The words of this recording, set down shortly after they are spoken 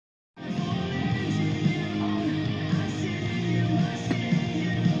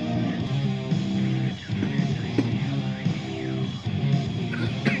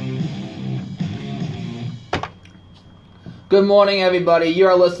Good morning, everybody. You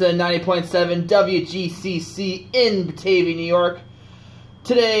are listening to 90.7 WGCC in Batavia, New York.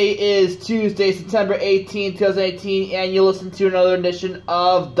 Today is Tuesday, September 18, 2018, and you listen to another edition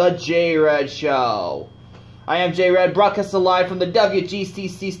of the JRed Show. I am JRed, broadcasting live from the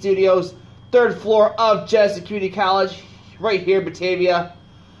WGCC studios, 3rd floor of Jesuit Community College, right here in Batavia.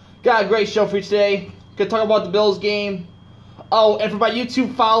 Got a great show for you today. Gonna talk about the Bills game. Oh, and for my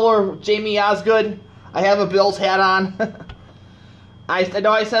YouTube follower, Jamie Osgood, I have a Bills hat on. I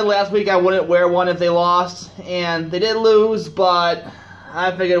know I said last week I wouldn't wear one if they lost, and they did lose, but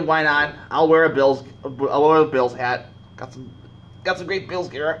I figured why not? I'll wear a Bills hat. Got some great Bills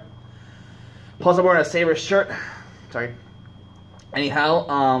gear. Plus I'm wearing a Sabres shirt. Sorry.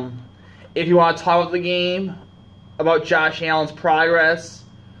 Anyhow, if you want to talk about the game, about Josh Allen's progress,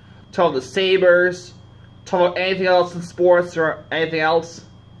 talk about the Sabres, talk about anything else in sports or anything else,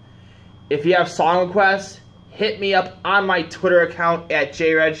 if you have song requests, hit me up on my Twitter account at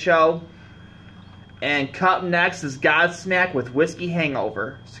JRed Show. And up next is Godsmack with Whiskey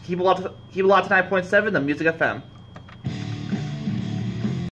Hangover. So keep a lot to 9.7, the Music FM.